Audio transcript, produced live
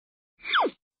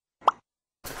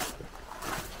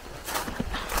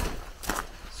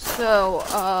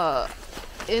So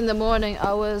in the morning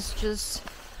I was just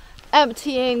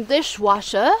emptying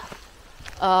dishwasher,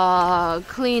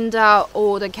 cleaned out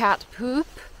all the cat poop,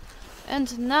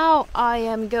 and now I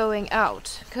am going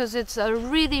out because it's a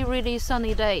really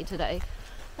sunny day today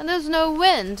and there's no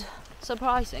wind,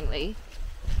 surprisingly.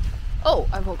 Oh,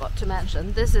 I forgot to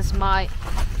mention, this is my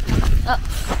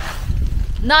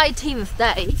 19th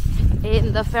day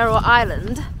in the Faroe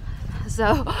Islands.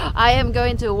 So I am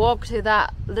going to walk to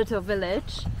that little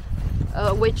village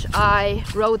which I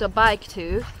rode a bike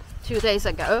to 2 days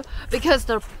ago, because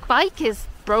the bike is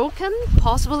broken,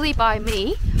 possibly by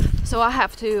me, so I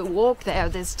have to walk there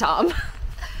this time.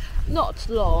 Not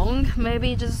long,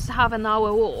 maybe just half an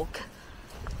hour walk.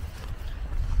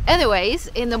 Anyways,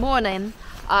 in the morning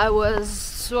I was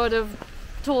sort of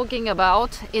talking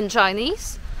about in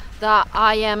Chinese that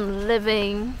I am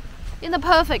living in the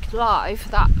perfect life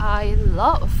that I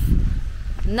love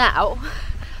now.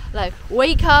 Like,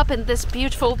 wake up in this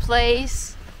beautiful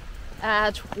place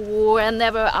at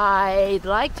whenever I'd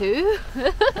like to,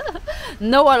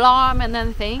 no alarm and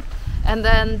anything, and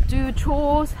then do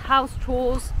chores, house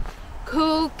chores,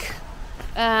 cook,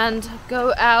 and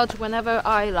go out whenever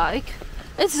I like.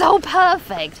 It's so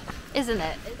perfect, isn't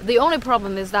it? The only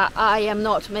problem is that I am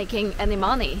not making any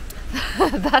money.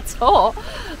 That's all,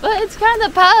 but it's kind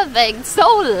of perfect, so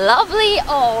lovely.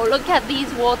 Oh, look at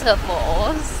these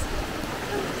waterfalls.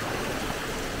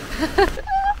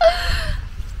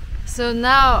 So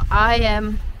now I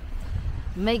am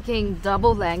making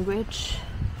double language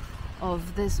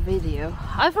of this video.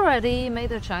 I've already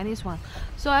made a Chinese one,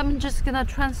 so I'm just gonna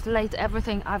translate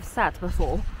everything I've said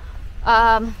before.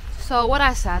 So what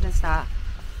I said is that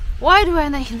why do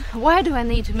I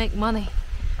need to make money?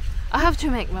 I have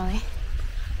to make money,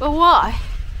 but why?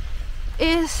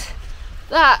 Is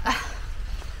that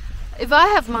if I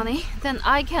have money, then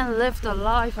I can live the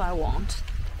life I want.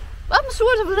 I'm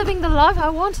sort of living the life I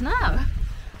want now.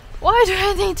 Why do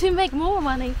I need to make more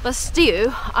money? But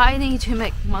still, I need to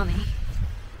make money,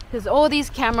 because all these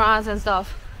cameras and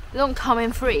stuff, they don't come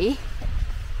in free.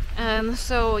 And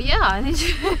so yeah, I need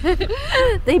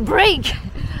to they break.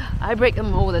 I break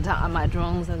them all the time, my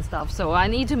drones and stuff, so I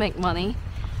need to make money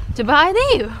to buy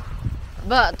new.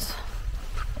 But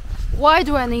why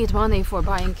do I need money for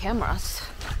buying cameras?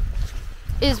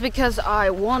 It's because I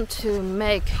want to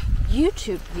make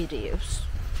YouTube videos.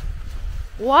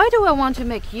 Why do I want to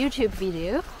make YouTube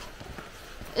video?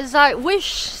 Is I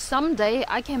wish someday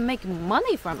I can make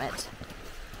money from it.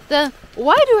 Then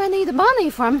why do I need money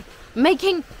from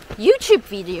making YouTube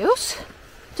videos?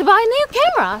 To buy new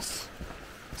cameras,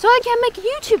 so I can make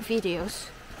YouTube videos,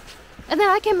 and then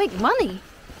I can make money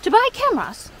to buy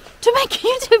cameras to make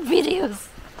YouTube videos.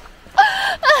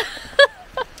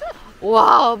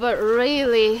 Wow, but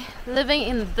really, living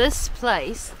in this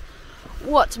place,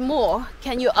 what more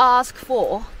can you ask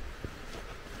for?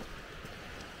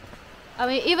 I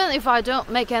mean, even if I don't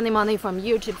make any money from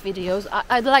YouTube videos,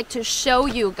 I'd like to show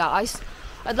you guys,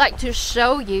 I'd like to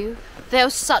show you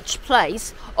there's such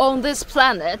place on this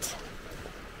planet.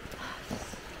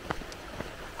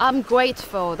 I'm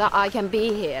grateful that I can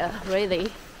be here,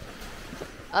 really,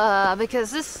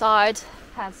 because this side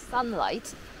has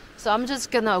sunlight, so I'm just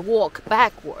gonna walk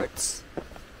backwards.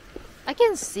 I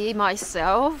can see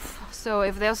myself, so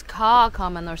if there's a car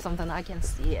coming or something, I can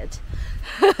see it.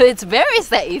 It's very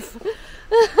safe.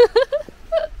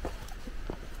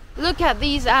 Look at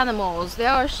these animals.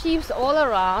 There are sheep all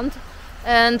around,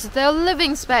 and their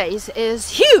living space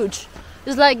is huge.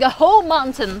 It's like a whole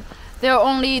mountain. There are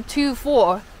only 2,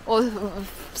 4 or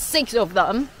 6 of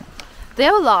them.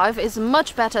 Their life is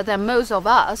much better than most of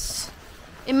us.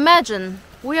 Imagine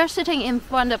we are sitting in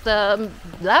front of the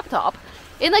laptop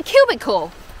in a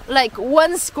cubicle, like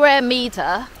 1 square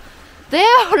meter.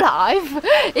 Their life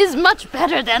is much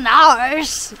better than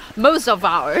ours, most of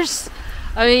ours.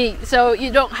 I mean, so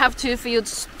you don't have to feel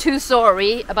too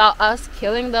sorry about us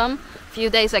killing them a few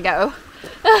days ago.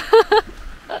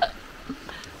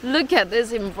 Look at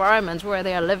this environment where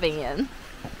they are living in.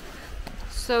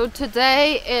 So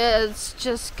today is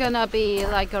just gonna be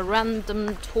like a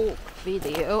random talk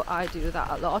video. I do that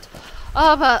a lot.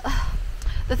 But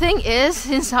the thing is,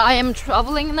 since I am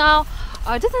traveling now,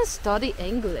 I didn't study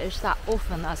English that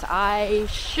often as I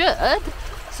should.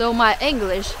 So my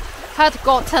English had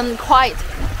gotten quite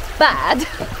bad.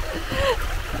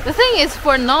 The thing is,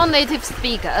 for non-native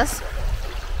speakers,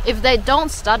 if they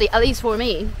don't study, at least for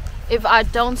me, if I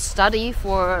don't study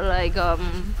for like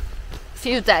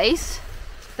few days,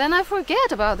 then I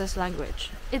forget about this language.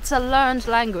 It's a learned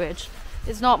language.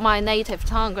 It's not my native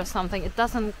tongue or something. It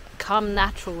doesn't come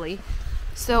naturally.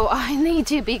 So I need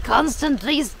to be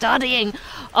constantly studying,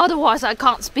 otherwise I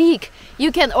can't speak.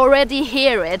 You can already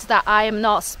hear it that I am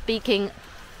not speaking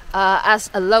as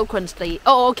eloquently.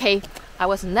 Oh, okay, I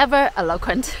was never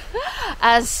eloquent.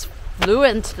 As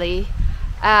fluently,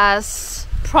 as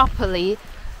properly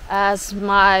as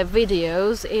my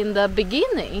videos in the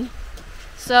beginning.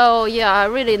 So yeah, I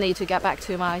really need to get back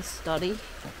to my study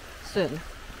soon.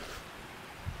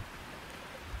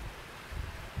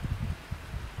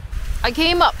 I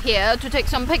came up here to take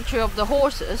some picture of the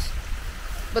horses,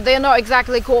 but they're not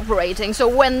exactly cooperating. So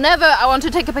whenever I want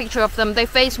to take a picture of them, they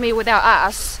face me with their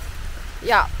ass.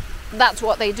 Yeah, that's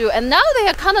what they do. And now they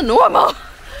are kind of normal.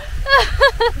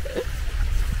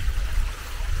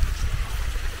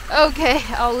 Okay,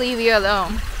 I'll leave you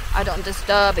alone. I don't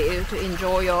disturb you to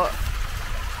enjoy your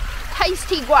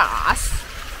tasty grass.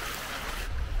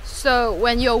 So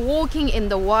when you're walking in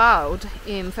the wild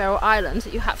in Faroe Islands,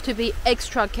 you have to be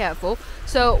extra careful.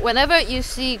 So whenever you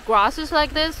see grasses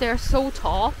like this, they're so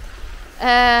tall,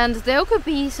 and there could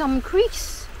be some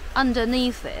creeks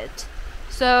underneath it.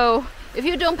 So if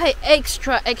you don't pay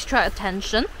extra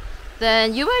attention,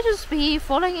 then you might just be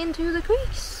falling into the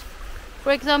creeks.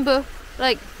 For example,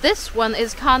 like this one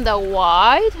is kind of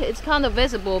wide, it's kind of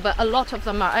visible, but a lot of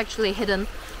them are actually hidden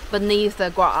beneath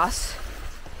the grass.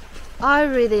 I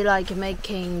really like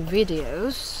making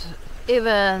videos,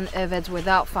 even if it's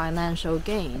without financial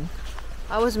gain.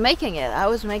 I was making it in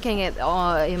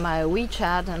my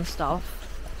WeChat and stuff,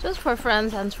 just for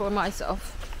friends and for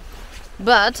myself.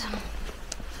 But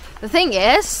the thing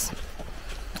is,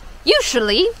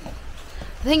 usually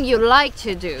the thing you like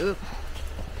to do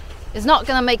is not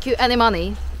gonna make you any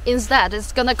money. Instead,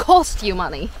 it's gonna cost you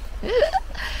money.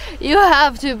 You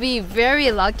have to be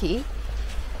very lucky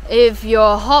if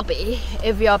your hobby,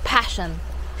 if your passion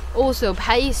also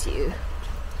pays you.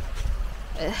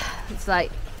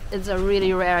 It's a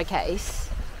really rare case.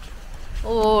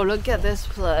 Oh, look at this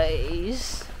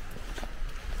place.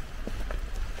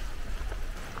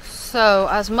 So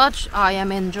as much I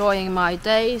am enjoying my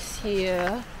days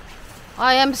here,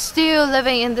 I am still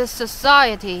living in this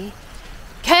society,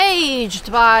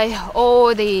 caged by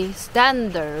all the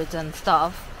standards and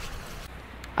stuff.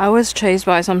 I was chased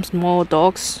by some small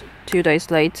dogs 2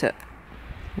 days later.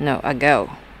 No,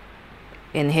 ago.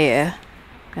 In here.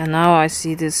 And now I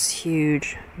see this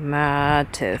huge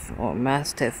mastiff or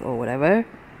whatever.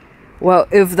 Well,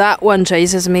 if that one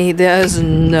chases me, there's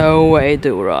no way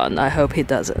to run. I hope he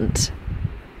doesn't.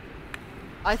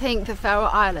 I think the Faroe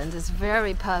Islands is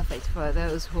very perfect for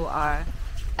those who are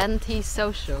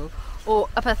antisocial or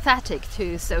apathetic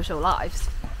to social lives.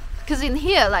 Because in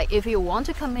here, like, if you want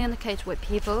to communicate with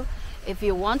people, if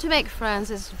you want to make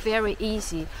friends, it's very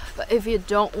easy. But if you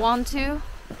don't want to,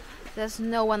 there's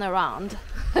no one around.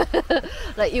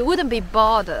 Like, you wouldn't be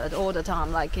bothered all the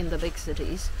time like in the big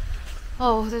cities.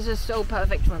 Oh, this is so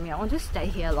perfect for me. I want to stay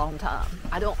here a long time.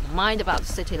 I don't mind about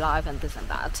city life and this and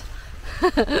that.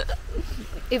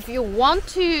 If you want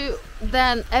to,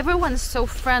 then everyone's so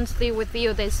friendly with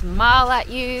you. They smile at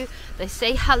you, they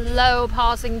say hello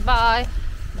passing by.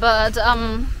 But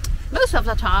most of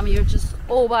the time you're just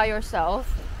all by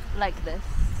yourself like this.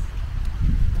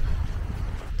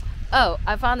 Oh,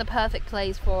 I found the perfect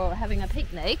place for having a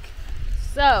picnic.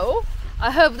 So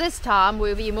I hope this time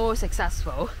will be more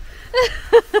successful.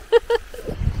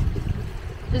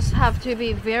 Just have to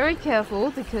be very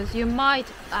careful because you might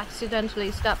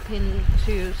accidentally step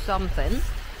into something.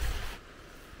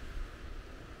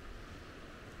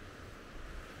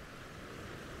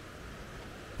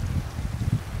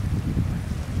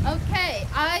 Okay,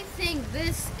 I think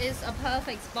this is a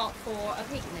perfect spot for a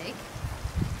picnic.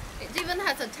 It even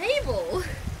has a table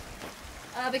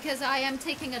because I am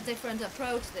taking a different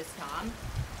approach this time.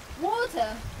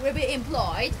 Water will be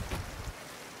employed.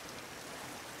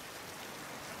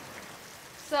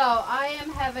 So I am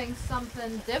having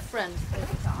something different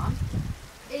this time.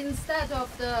 Instead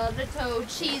of the little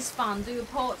cheese fondue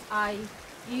pot I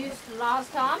used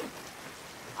last time,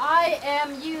 I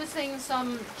am using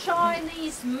some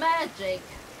Chinese magic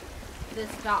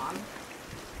this time.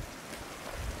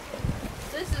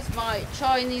 This is my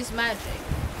Chinese magic.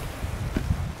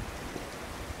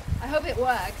 I hope it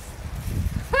works.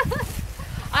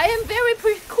 I am very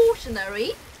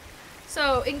precautionary,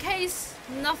 so in case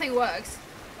nothing works,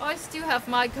 I still have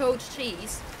my cold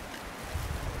cheese.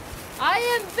 I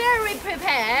am very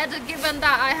prepared given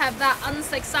that I have that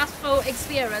unsuccessful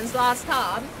experience last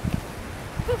time.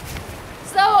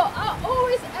 So I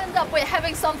always end up with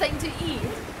having something to eat.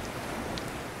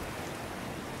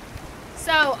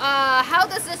 So how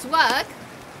does this work?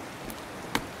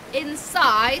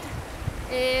 Inside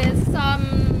is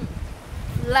some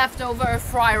leftover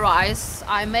fried rice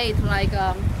I made like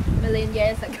a million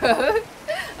years ago.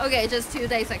 Okay, just 2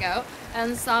 days ago.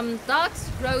 And some ducks,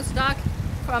 roast duck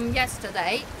from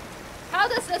yesterday. How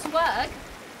does this work?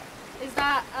 Is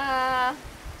that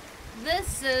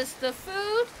this is the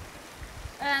food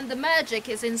and the magic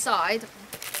is inside.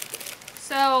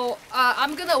 So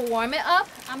I'm gonna warm it up.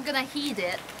 I'm gonna heat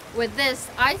it with this.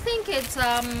 I think it's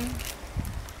I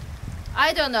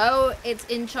don't know, it's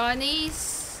in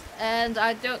Chinese and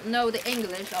I don't know the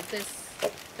English of this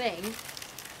thing.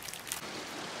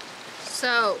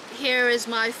 So here is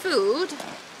my food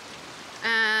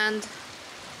and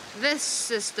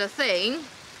this is the thing,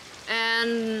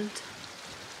 and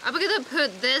I'm gonna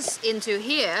put this into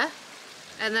here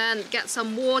and then get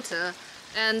some water,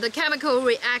 and the chemical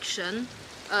reaction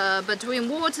between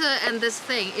water and this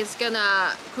thing is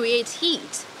gonna create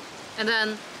heat, and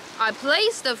then I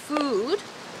place the food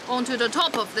onto the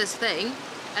top of this thing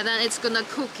and then it's gonna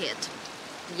cook it.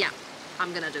 Yeah,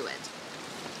 I'm gonna do it.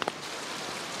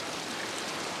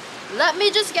 Let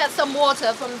me just get some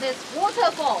water from this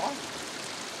waterfall.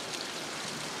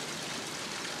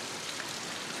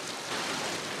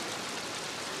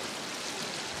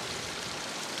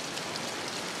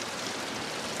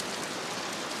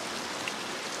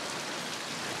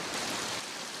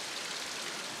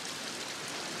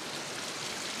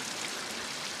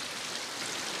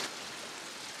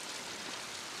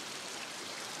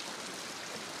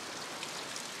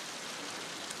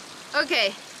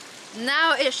 Okay,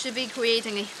 now it should be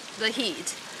creating the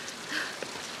heat.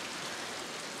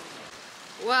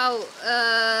 Well,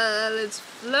 it's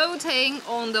floating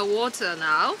on the water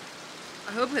now.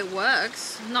 I hope it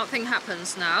works. Nothing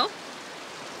happens now.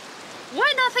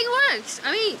 Why nothing works?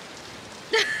 I mean,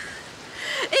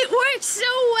 it worked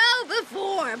so well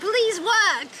before. Please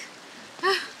work.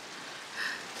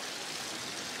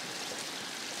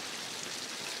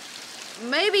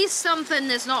 Maybe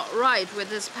something is not right with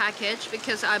this package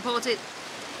because I bought it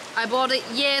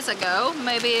years ago.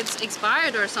 Maybe it's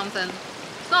expired or something.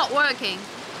 It's not working.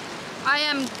 I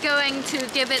am going to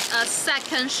give it a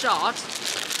second shot.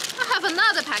 I have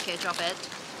another package of it.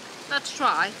 Let's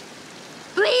try.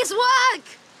 Please work!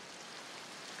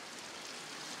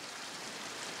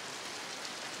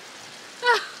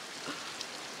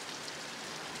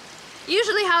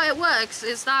 Usually how it works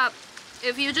is that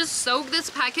if you just soak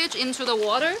this package into the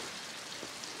water,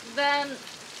 then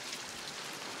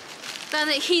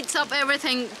it heats up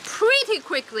everything pretty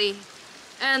quickly,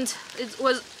 and it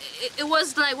was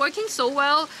like working so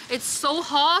well. It's so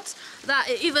hot that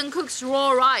it even cooks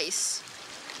raw rice.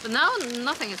 But now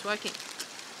nothing is working.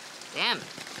 Damn.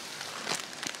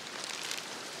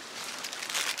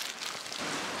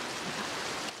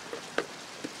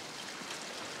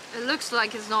 It looks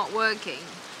like it's not working.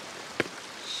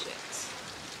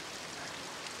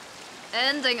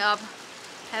 Ending up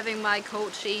having my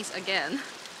cold cheese again.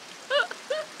 It's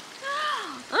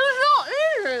not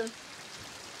easy.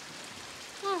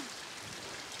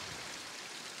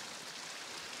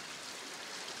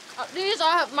 At least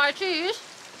I have my cheese.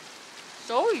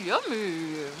 So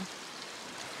yummy.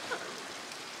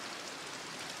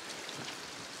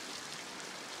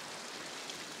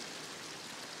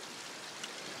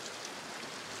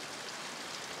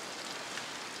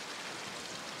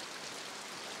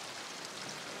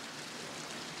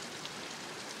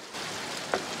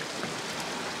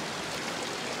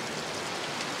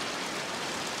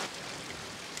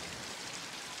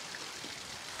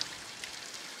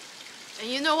 And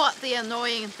you know what the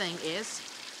annoying thing is?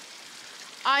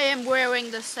 I am wearing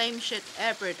the same shit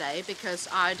every day because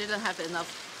I didn't have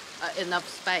enough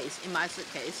space in my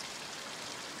suitcase.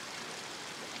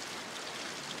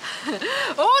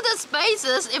 All the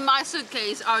spaces in my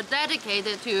suitcase are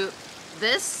dedicated to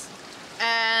this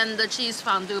and the cheese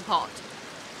fondue pot.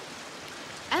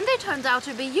 And they turned out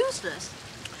to be useless.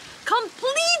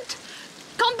 Completely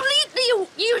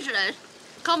useless.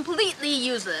 Completely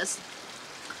useless.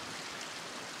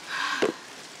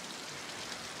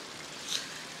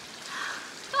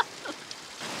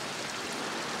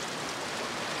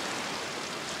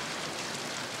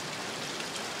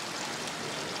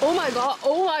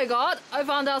 Oh my god, I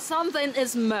found out something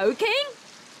is smoking.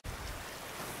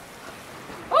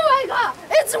 Oh my god,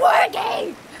 it's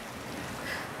working!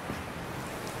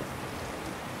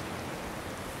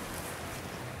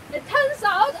 It turns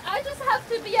out I just have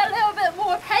to be a little bit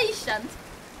more patient.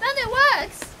 Then it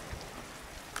works.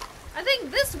 I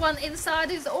think this one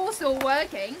inside is also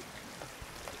working.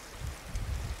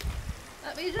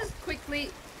 Let me just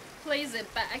quickly place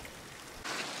it back.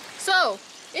 So,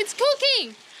 it's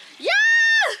cooking! Yeah!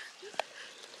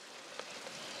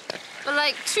 but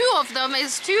like 2 of them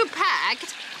is too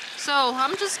packed. So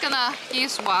I'm just gonna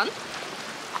use one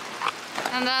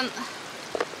and then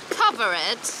cover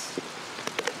it.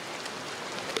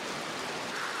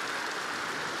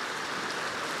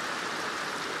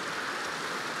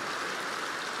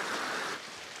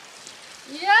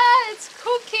 Yeah, it's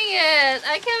cooking it.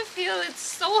 I can feel it's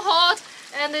so hot,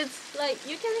 and it's like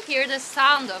you can hear the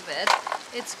sound of it.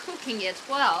 It's cooking it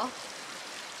well.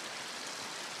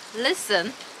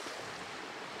 Listen.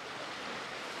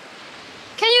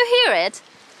 Can you hear it?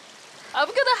 I'm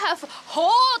gonna have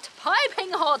hot,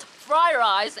 piping hot fried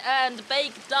rice and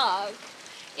baked duck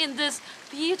in this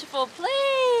beautiful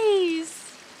place.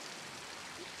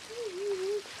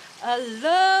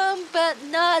 Alone but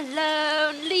not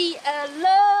lonely,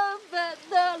 alone but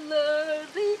not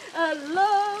lonely,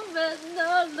 alone but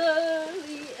not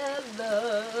lonely,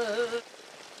 alone.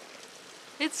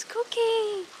 It's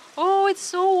cooking. Oh, it's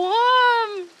so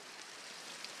warm.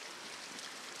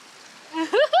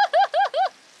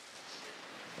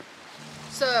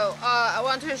 So, I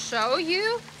want to show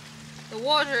you the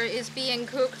water is being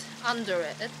cooked under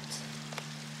it.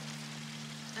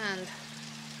 And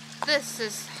this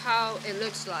is how it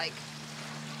looks like.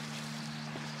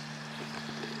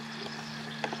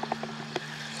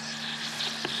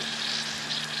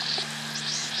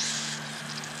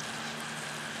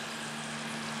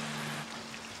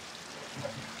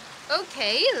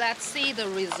 Okay, let's see the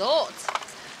result.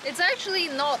 It's actually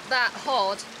not that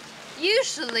hot.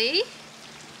 Usually,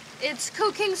 it's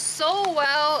cooking so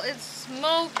well, it's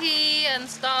smoky and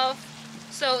stuff.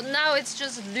 So now it's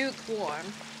just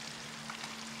lukewarm.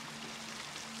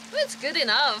 It's good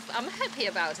enough. I'm happy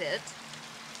about it.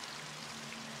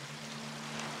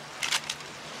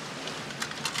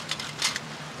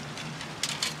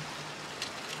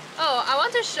 Oh, I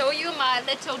want to show you my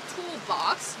little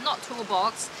toolbox. Not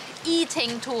toolbox,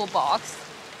 eating toolbox.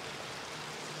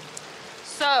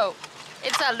 So,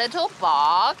 it's a little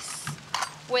box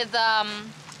with a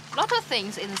lot of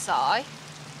things inside.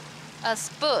 A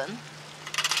spoon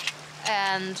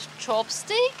and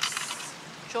chopsticks,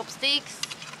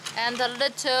 and a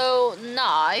little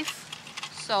knife.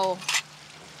 So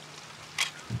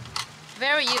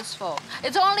very useful.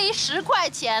 It's only 10 块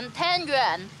钱, 10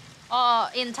 yuan.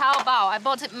 In Taobao. I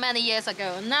bought it many years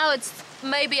ago. Now it's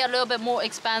maybe a little bit more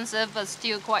expensive, but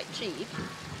still quite cheap.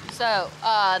 So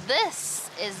this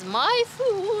is my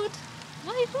food.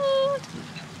 My food.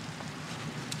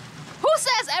 Who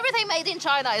says everything made in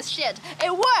China is shit?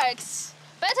 It works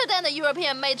better than the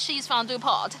European-made cheese fondue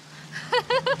pot.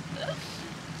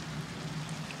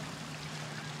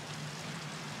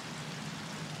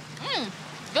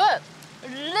 Good.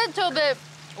 Little bit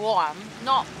warm,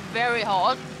 not very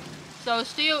hot, so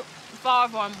still far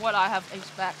from what I have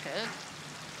expected.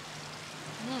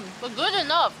 But good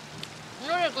enough.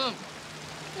 Really good.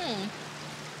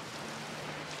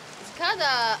 It's kind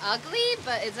of ugly,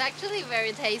 but it's actually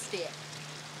very tasty.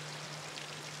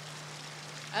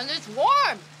 And it's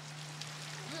warm.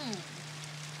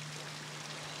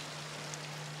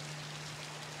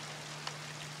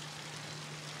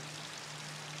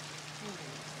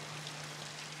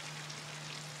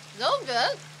 So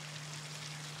good.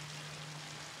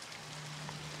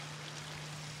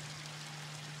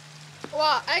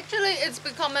 Well, actually it's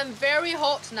becoming very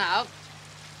hot now.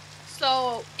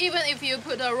 So even if you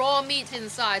put a raw meat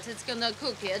inside, it's gonna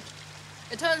cook it.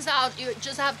 It turns out you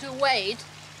just have to wait.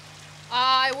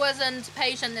 I wasn't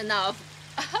patient enough.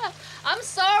 I'm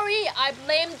sorry I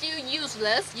blamed you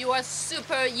useless. You are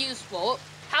super useful.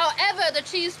 However, the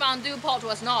cheese fondue pot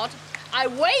was not. I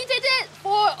waited it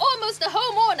for almost the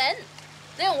whole morning.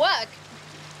 Didn't work.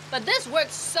 But this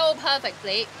works so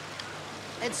perfectly.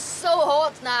 It's so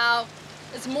hot now.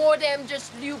 It's more than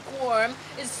just lukewarm.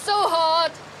 It's so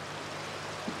hot.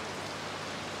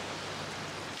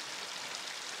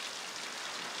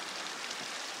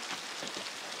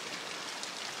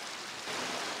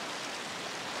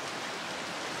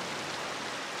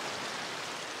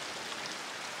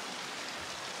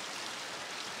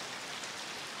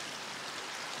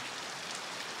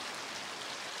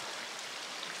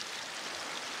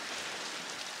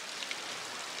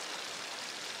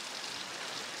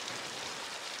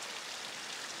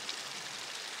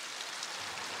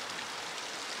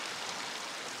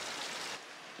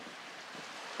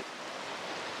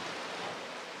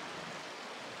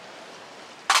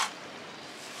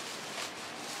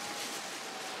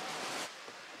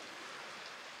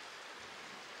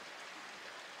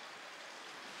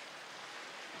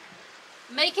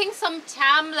 Making some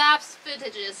time-lapse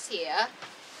footages here.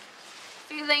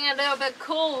 Feeling a little bit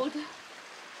cold.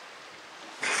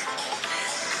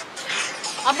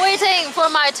 I'm waiting for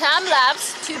my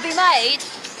time-lapse to be made,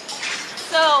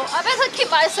 so I better keep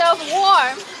myself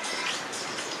warm.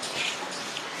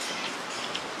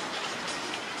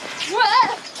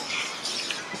 What?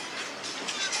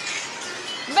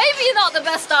 Maybe not the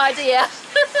best idea.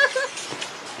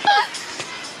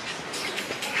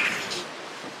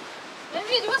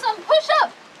 Maybe do some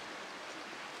push-up.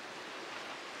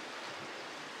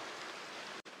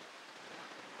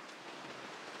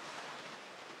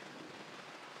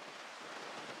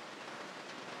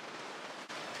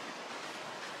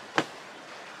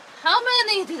 How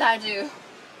many did I do?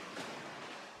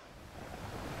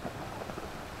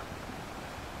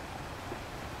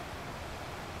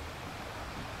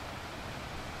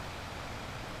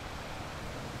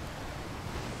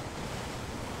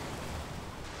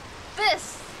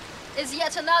 This is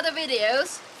yet another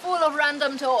videos full of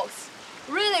random talks.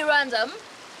 Really random.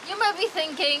 You might be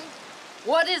thinking,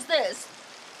 what is this?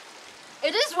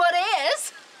 It is what it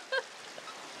is.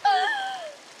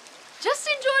 Just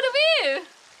enjoy the view.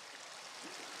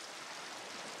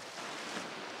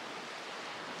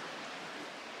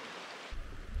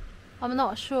 I'm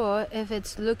not sure if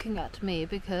it's looking at me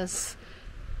because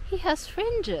he has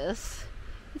fringes.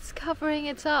 It's covering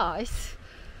its eyes.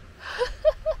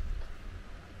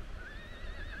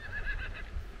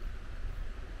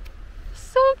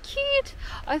 So cute!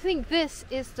 I think this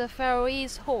is the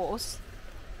Faroese horse.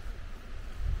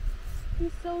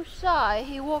 He's so shy,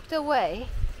 he walked away.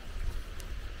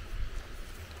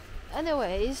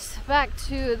 Anyways, back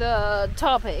to the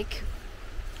topic.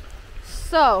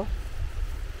 So,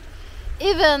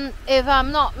 even if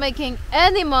I'm not making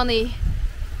any money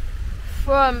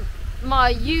from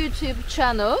my YouTube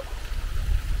channel,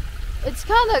 it's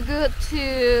kind of good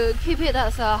to keep it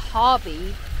as a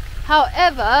hobby.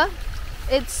 However,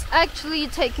 it's actually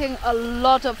taking a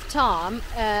lot of time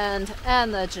and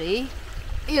energy,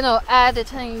 you know,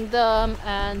 editing them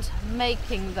and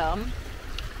making them.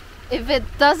 If it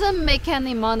doesn't make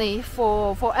any money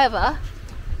for forever,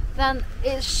 then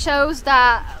it shows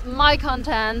that my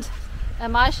content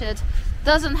and my shit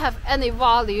doesn't have any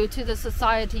value to the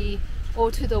society or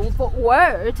to the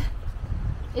world.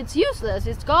 It's useless,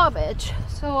 it's garbage.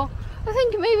 So I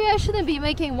think maybe I shouldn't be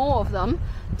making more of them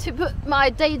to put my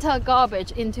data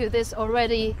garbage into this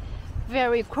already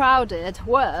very crowded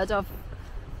world of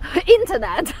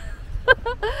internet.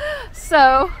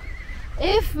 So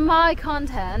if my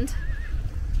content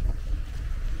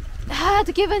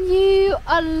had given you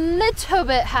a little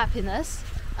bit happiness,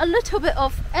 a little bit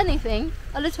of anything,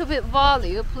 a little bit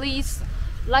value, please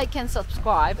like and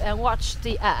subscribe and watch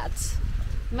the ads.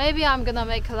 Maybe I'm gonna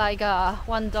make like a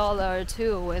 $1 or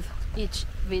 $2 with each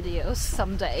video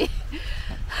someday.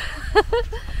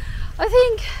 I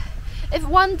think if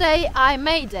one day I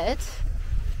made it,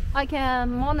 I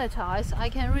can monetize, I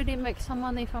can really make some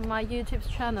money from my YouTube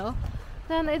channel,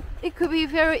 then it could be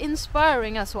very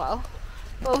inspiring as well,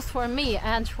 both for me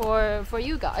and for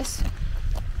you guys.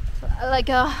 Like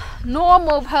a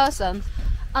normal person,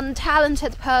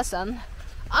 untalented person,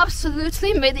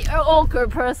 absolutely mediocre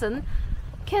person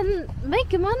can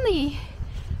make money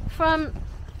from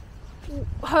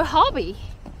her hobby.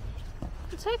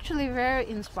 It's actually very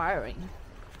inspiring.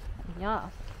 Yeah.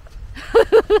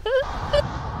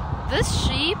 This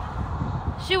sheep,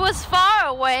 she was far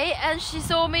away and she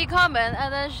saw me coming,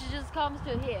 and then she just comes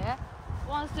to here,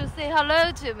 wants to say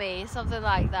hello to me, something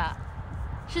like that.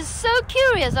 She's so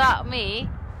curious about me.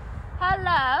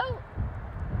 Hello,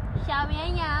 小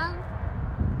绵羊，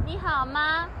你好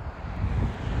吗？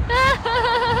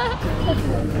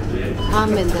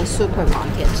 I'm in the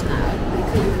supermarket now.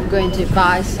 I'm going to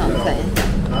buy something.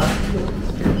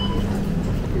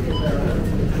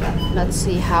 Let's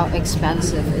see how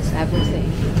expensive is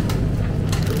everything.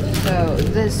 So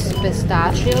this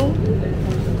pistachio,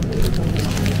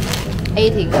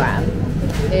 80 gram.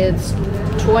 It's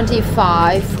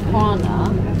 25 krona.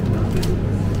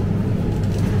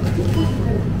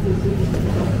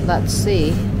 Let's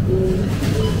see.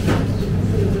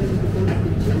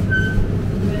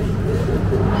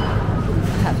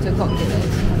 I have to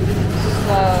calculate.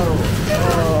 So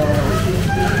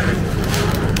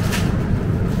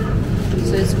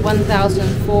it's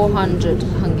 1,400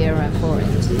 Hungarian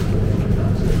forints.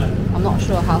 I'm not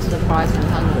sure how's the price in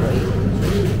Hungary.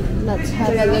 Let's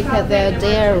have a look at their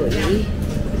dairy.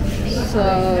 So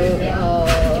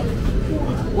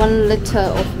 1 liter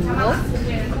of milk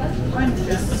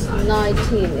is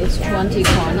 19, it's 20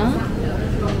 krona.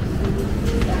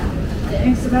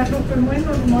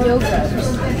 Yogurt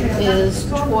is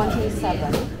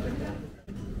 27.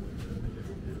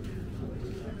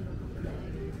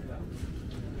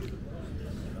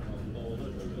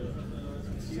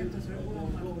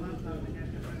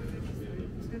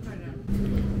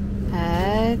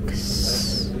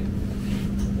 Eggs.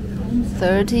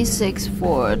 36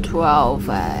 for 12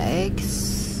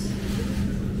 eggs.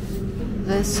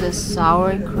 This is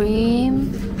sour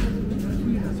cream.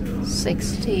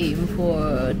 16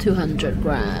 for 200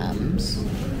 grams.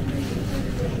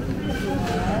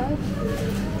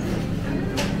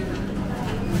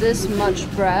 This much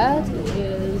bread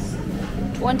is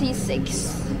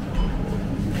 26.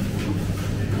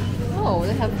 Oh,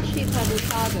 they have cheap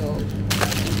avocado.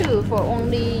 2 for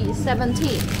only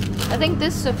 17. I think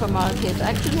this supermarket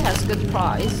actually has good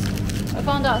price. I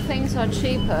found out things are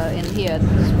cheaper in here.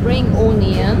 Spring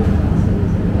onion,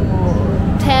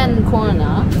 10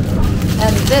 krona,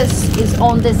 and this is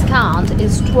on discount,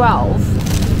 is 12.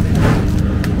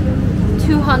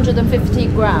 250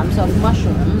 grams of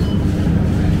mushrooms.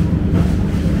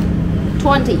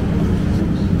 20.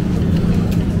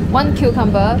 1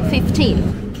 cucumber,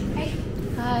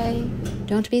 15. Hi.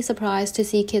 Don't be surprised to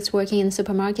see kids working in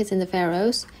supermarkets in the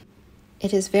Faroes.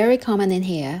 It is very common in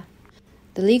here.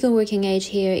 The legal working age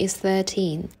here is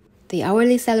 13. The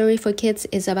hourly salary for kids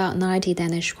is about 90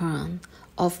 Danish krone,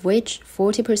 of which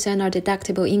 40% are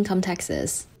deductible income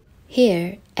taxes.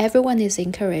 Here, everyone is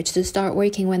encouraged to start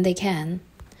working when they can.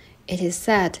 It is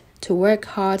said to work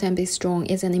hard and be strong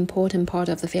is an important part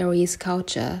of the Faroese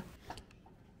culture.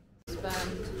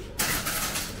 Spend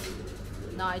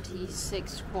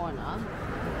 96 krona.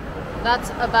 That's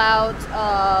about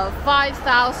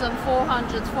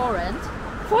 5,400 forint.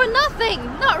 For nothing!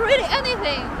 Not really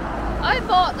anything! I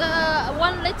bought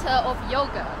 1 liter of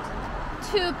yogurt,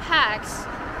 2 packs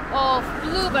of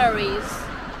blueberries,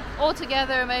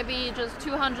 altogether maybe just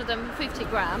 250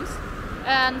 grams,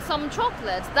 and some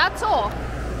chocolates, that's all.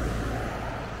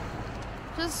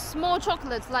 Just small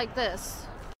chocolates like this.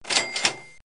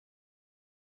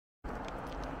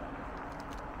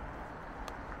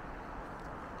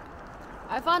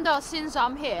 I found out since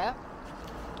I'm here,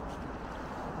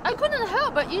 I couldn't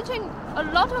help but eating a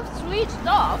lot of sweet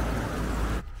stuff.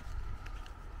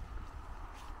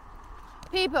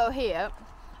 People here,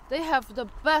 they have the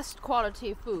best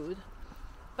quality food.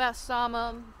 Best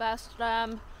salmon, best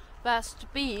lamb, best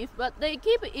beef, but they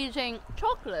keep eating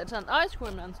chocolate and ice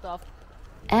cream and stuff.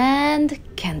 And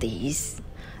candies.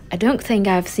 I don't think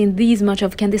I've seen these much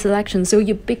of candy selection so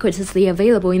ubiquitously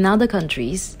available in other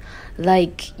countries.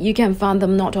 Like, you can find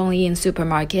them not only in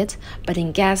supermarkets, but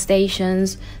in gas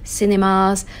stations,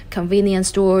 cinemas, convenience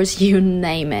stores, you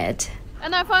name it.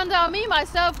 And I found out me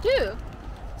myself too.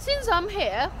 Since I'm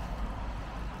here,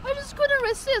 I just couldn't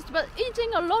resist but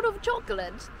eating a lot of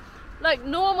chocolate. Like,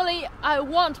 normally I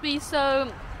won't be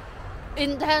so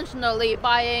intentionally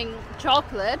buying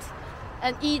chocolate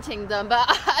and eating them, but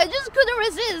I just couldn't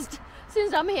resist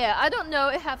since I'm here. I don't know,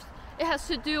 it has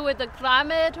to do with the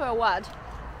climate or what.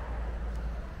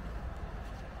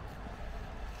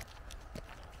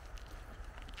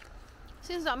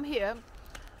 Since I'm here,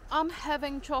 I'm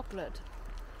having chocolate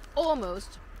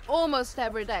almost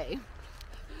every day.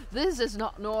 This is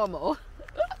not normal.